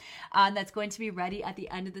group. That's going to be ready at the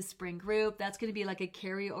end of the spring group. That's going to be like a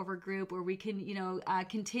carryover group where we can,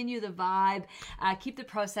 continue the vibe, keep the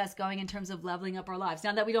process going in terms of leveling up our lives.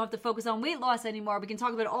 Now that we don't have to focus on weight loss anymore, we can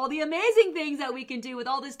talk about all the amazing things that we can do with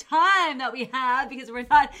all this time that we have because we're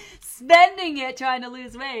not spending it trying to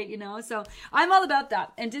lose weight, So I'm all about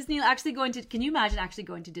that. And Disney actually can you imagine actually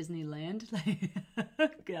going to Disneyland?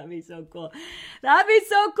 That'd be so cool. That'd be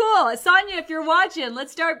so cool. Sonia, if you're watching,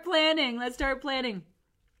 let's start planning.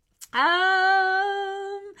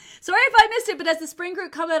 Sorry if I missed it, but has the spring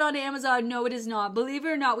group come out on Amazon? No, it is not. Believe it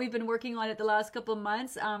or not, we've been working on it the last couple of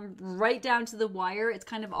months, right down to the wire. It's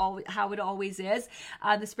kind of how it always is.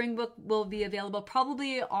 The spring book will be available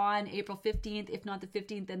probably on April 15th, if not the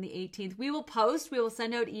 15th, then the 18th. We will post, we will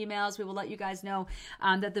send out emails, we will let you guys know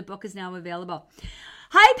that the book is now available.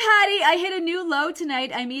 Hi, Patty. I hit a new low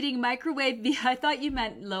tonight. I'm eating microwave. I thought you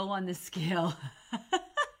meant low on the scale.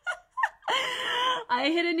 I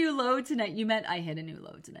hit a new low tonight. You meant I hit a new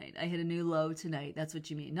low tonight. I hit a new low tonight. That's what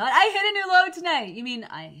you mean. Not I hit a new low tonight. You mean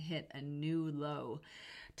I hit a new low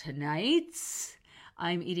tonight.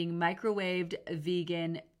 I'm eating microwaved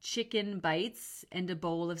vegan chicken bites and a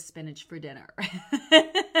bowl of spinach for dinner.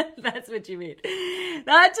 That's what you mean.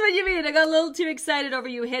 That's what you mean. I got a little too excited over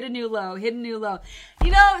you. Hit a new low. Hit a new low.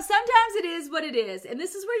 You know, sometimes it is what it is. And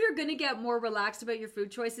this is where you're going to get more relaxed about your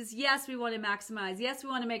food choices. Yes, we want to maximize. Yes, we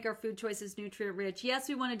want to make our food choices nutrient rich. Yes,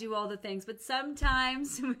 we want to do all the things. But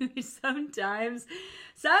sometimes we're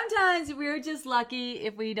just lucky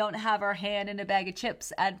if we don't have our hand in a bag of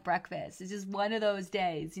chips at breakfast. It's just one of those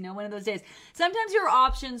days, you know, one of those days. Sometimes your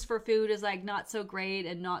options for food is like not so great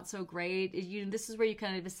and not so great. This is where you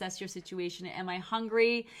kind of assess your situation. Am I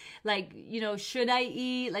hungry? Like, you know, should I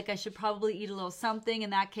eat? Like, I should probably eat a little something. In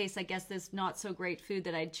that case, I guess this not so great food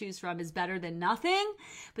that I'd choose from is better than nothing.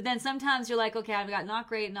 But then sometimes you're like, okay, I've got not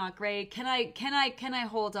great, not great. Can I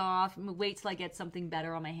hold off and wait till I get something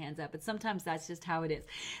better on my hands up? But sometimes that's just how it is.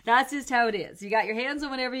 That's just how it is. You got your hands on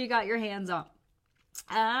whatever you got your hands on.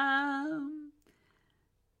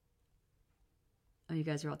 Oh, you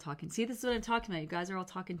guys are all talking. See, this is what I'm talking about. You guys are all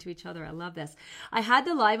talking to each other. I love this. I had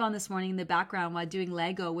the live on this morning in the background while doing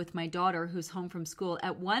Lego with my daughter who's home from school.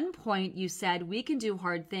 At one point, you said, we can do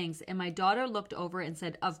hard things. And my daughter looked over and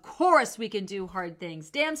said, of course we can do hard things.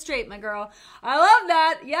 Damn straight, my girl. I love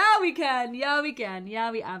that. Yeah, we can. Yeah, we can.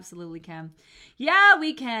 Yeah, we absolutely can. Yeah,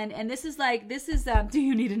 we can. And this is, do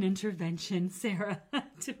you need an intervention, Sarah?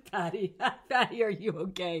 To Patty. Patty, are you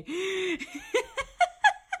okay?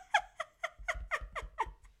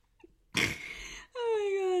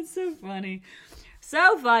 So funny.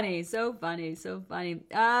 So funny.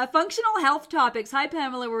 Functional health topics. Hi,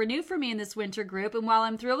 Pamela. Were new for me in this winter group. And while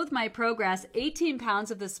I'm thrilled with my progress, 18 pounds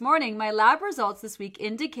of this morning, my lab results this week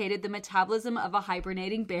indicated the metabolism of a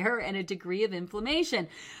hibernating bear and a degree of inflammation.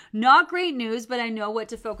 Not great news, but I know what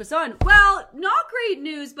to focus on. Well, not great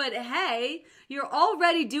news, but hey, you're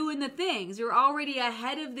already doing the things. You're already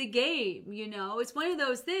ahead of the game, you know? It's one of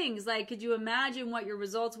those things, like, could you imagine what your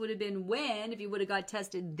results would have been if you would have got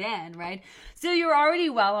tested then, right? So you're already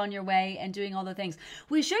well on your way and doing all the things.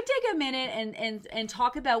 We should take a minute and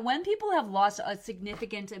talk about when people have lost a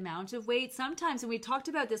significant amount of weight. Sometimes, and we talked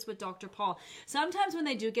about this with Dr. Paul, sometimes when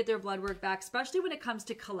they do get their blood work back, especially when it comes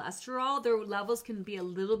to cholesterol, their levels can be a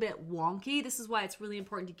little bit wonky. This is why it's really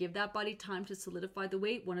important to give that body time to solidify the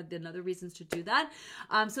weight. One of the other reasons to do that.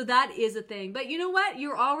 So that is a thing. But you know what?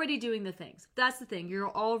 You're already doing the things. That's the thing.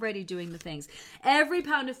 You're already doing the things. Every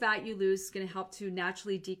pound of fat you lose is going to help to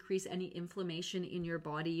naturally decrease any inflammation in your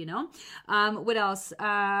body, you know? What else?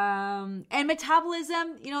 And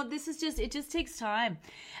metabolism, you know, it just takes time.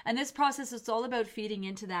 And this process, it's all about feeding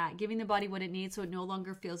into that, giving the body what it needs so it no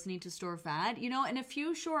longer feels the need to store fat. You know, in a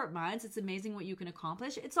few short months, it's amazing what you can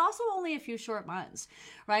accomplish. It's also only a few short months,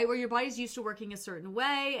 right? Where your body's used to working a certain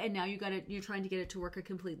way and now you're trying to get it to work a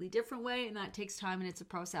completely different way, and that takes time and it's a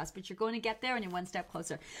process, but you're going to get there and you're one step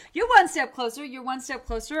closer. You're one step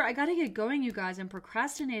closer. I got to get going, you guys. I'm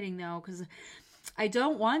procrastinating though because I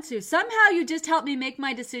don't want to. Somehow you just helped me make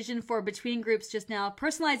my decision for between groups just now,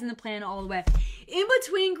 personalizing the plan all the way. In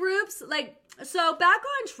between groups, so back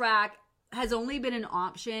on track has only been an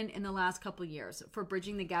option in the last couple of years for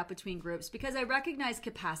bridging the gap between groups because I recognize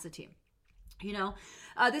capacity. You know,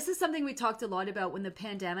 this is something we talked a lot about when the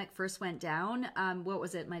pandemic first went down. What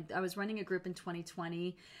was it? I was running a group in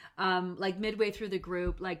 2020, midway through the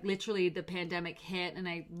group, literally the pandemic hit and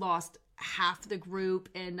I lost half the group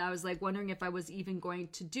and I was wondering if I was even going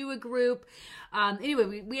to do a group.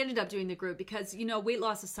 Anyway, we ended up doing the group because, you know, weight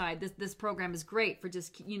loss aside, this program is great for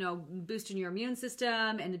just, you know, boosting your immune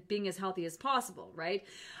system and being as healthy as possible, right?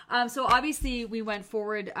 So obviously we went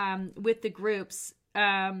forward with the groups.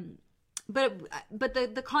 But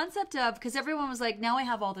the concept of, because everyone was like, now I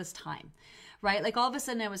have all this time, right? All of a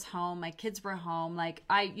sudden I was home, my kids were home,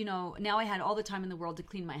 now I had all the time in the world to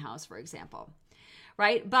clean my house, for example.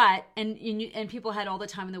 Right? But, and people had all the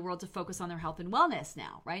time in the world to focus on their health and wellness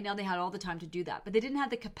now, right? Now they had all the time to do that, but they didn't have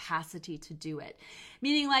the capacity to do it.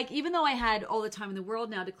 Meaning even though I had all the time in the world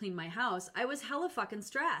now to clean my house, I was hella fucking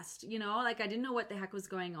stressed, you know? I didn't know what the heck was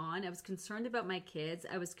going on. I was concerned about my kids.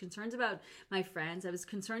 I was concerned about my friends. I was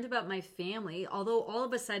concerned about my family. Although all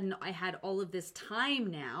of a sudden I had all of this time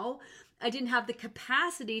now, I didn't have the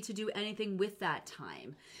capacity to do anything with that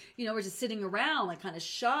time. You know, we're just sitting around kind of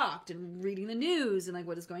shocked and reading the news and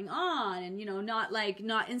what is going on and, you know, not,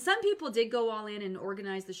 and some people did go all in and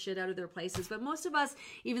organize the shit out of their places, but most of us,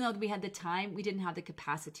 even though we had the time, we didn't have the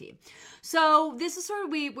capacity. So this is sort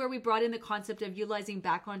of where we brought in the concept of utilizing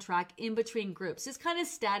back on track in between groups, just kind of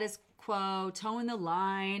status quo, toeing the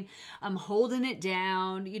line, holding it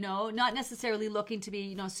down, you know, not necessarily looking to be,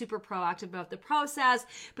 you know, super proactive about the process,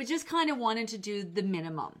 but just kind of wanting to do the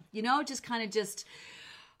minimum, you know, just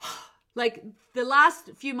like the last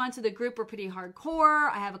few months of the group were pretty hardcore.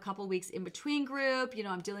 I have a couple weeks in between group. You know,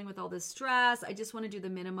 I'm dealing with all this stress. I just want to do the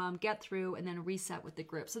minimum, get through, and then reset with the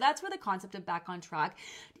group. So that's where the concept of back on track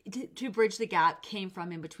to bridge the gap came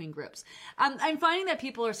from in between groups. I'm finding that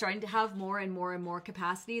people are starting to have more and more and more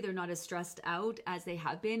capacity. They're not as stressed out as they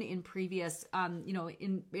have been in previous,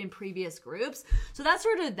 in previous groups. So that's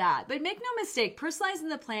sort of that. But make no mistake, personalizing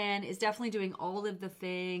the plan is definitely doing all of the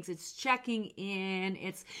things. It's checking in.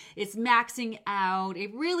 It's maxing out.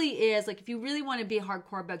 It really is. Like, if you really want to be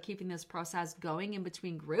hardcore about keeping this process going in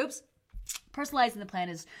between groups, personalizing the plan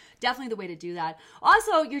is definitely the way to do that.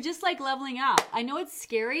 Also, you're just like leveling up. I know it's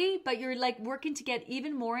scary, but you're like working to get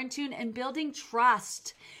even more in tune and building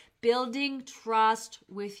trust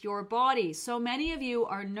with your body. So many of you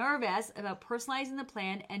are nervous about personalizing the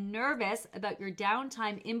plan and nervous about your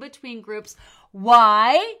downtime in between groups.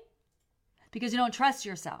 Why? Because you don't trust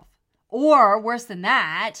yourself. Or worse than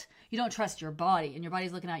that, you don't trust your body, and your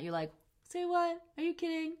body's looking at you like, say what? Are you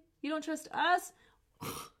kidding? You don't trust us?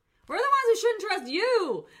 We're the ones who shouldn't trust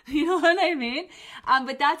you. You know what I mean?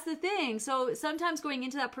 But that's the thing. So sometimes going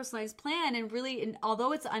into that personalized plan and really, and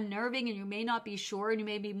although it's unnerving and you may not be sure and you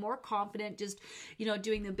may be more confident just,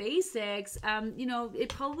 doing the basics, it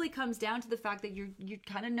probably comes down to the fact that you're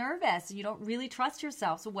kind of nervous and you don't really trust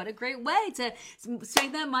yourself. So what a great way to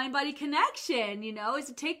strengthen that mind-body connection, is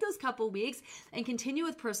to take those couple weeks and continue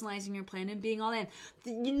with personalizing your plan and being all in.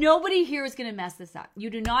 Nobody here is going to mess this up. You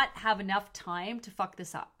do not have enough time to fuck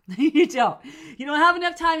this up. You don't have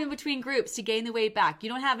enough time in between groups to gain the weight back. You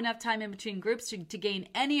don't have enough time in between groups to gain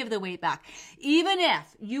any of the weight back. Even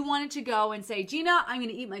if you wanted to go and say, Gina, I'm going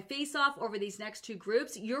to eat my face off over these next two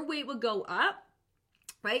groups, your weight would go up,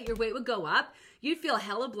 right? Your weight would go up. You'd feel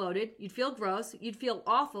hella bloated. You'd feel gross. You'd feel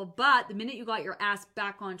awful. But the minute you got your ass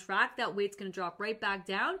back on track, that weight's going to drop right back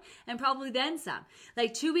down and probably then some.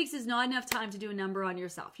 Like 2 weeks is not enough time to do a number on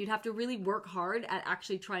yourself. You'd have to really work hard at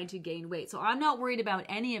actually trying to gain weight. So I'm not worried about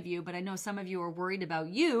any of you, but I know some of you are worried about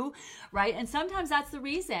you, right? And sometimes that's the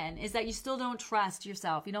reason, is that you still don't trust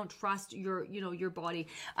yourself. You don't trust your body.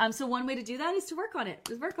 So one way to do that is to work on it.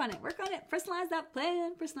 Just work on it. Personalize that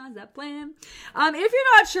plan. If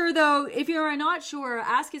you're not sure though, if you're not sure,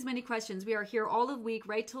 ask as many questions. We are here all of week,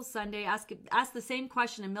 right till Sunday. Ask the same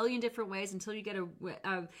question a million different ways until you get a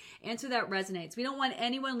answer that resonates. We don't want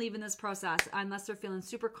anyone leaving this process unless they're feeling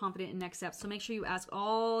super confident in next steps. So make sure you ask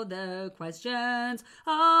all the questions.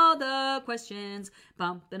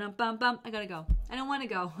 Bum, ba-dum, bum, bum. I gotta go. I don't want to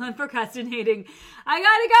go. I'm procrastinating. I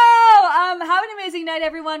gotta go. Have an amazing night,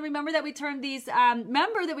 everyone. Remember that we turn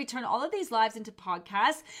all of these lives into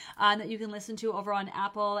podcasts that you can listen to over on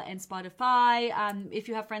Apple and Spotify. If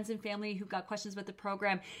you have friends and family who've got questions about the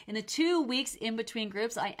program, in the 2 weeks in between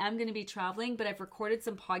groups, I am going to be traveling, but I've recorded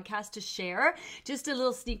some podcasts to share. Just a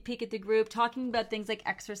little sneak peek at the group, talking about things like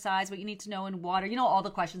exercise, what you need to know in water, all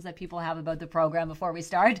the questions that people have about the program before we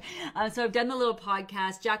start. So I've done the little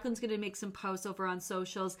podcast. Jacqueline's going to make some posts over on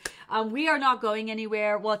socials. We are not going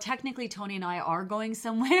anywhere. Well, technically Tony and I are going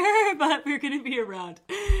somewhere, but we're going to be around.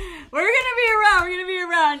 We're going to be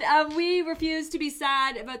around. We refuse to be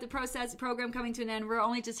sad about the program coming to an end. We're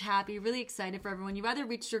only just happy, really excited for everyone. You've either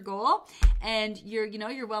reached your goal and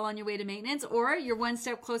you're well on your way to maintenance, or you're one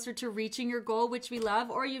step closer to reaching your goal, which we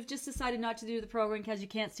love, or you've just decided not to do the program because you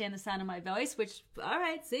can't stand the sound of my voice, which, all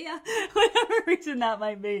right, see ya. Whatever reason that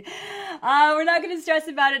might be. We're not going to stress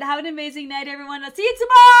about it. Have an amazing night, everyone. I'll see you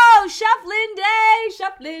tomorrow.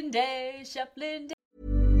 Shuffling day.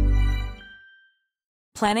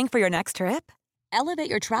 Planning for your next trip? Elevate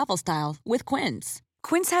your travel style with Quince.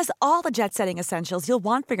 Quince has all the jet-setting essentials you'll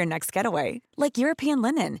want for your next getaway, like European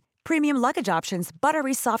linen, premium luggage options,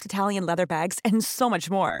 buttery soft Italian leather bags, and so much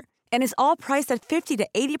more. And is all priced at 50 to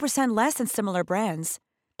 80% less than similar brands.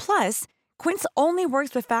 Plus, Quince only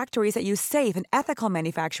works with factories that use safe and ethical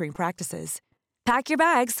manufacturing practices. Pack your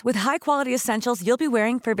bags with high-quality essentials you'll be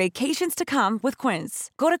wearing for vacations to come with Quince.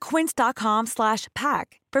 Go to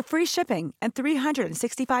quince.com/pack for free shipping and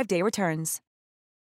 365-day returns.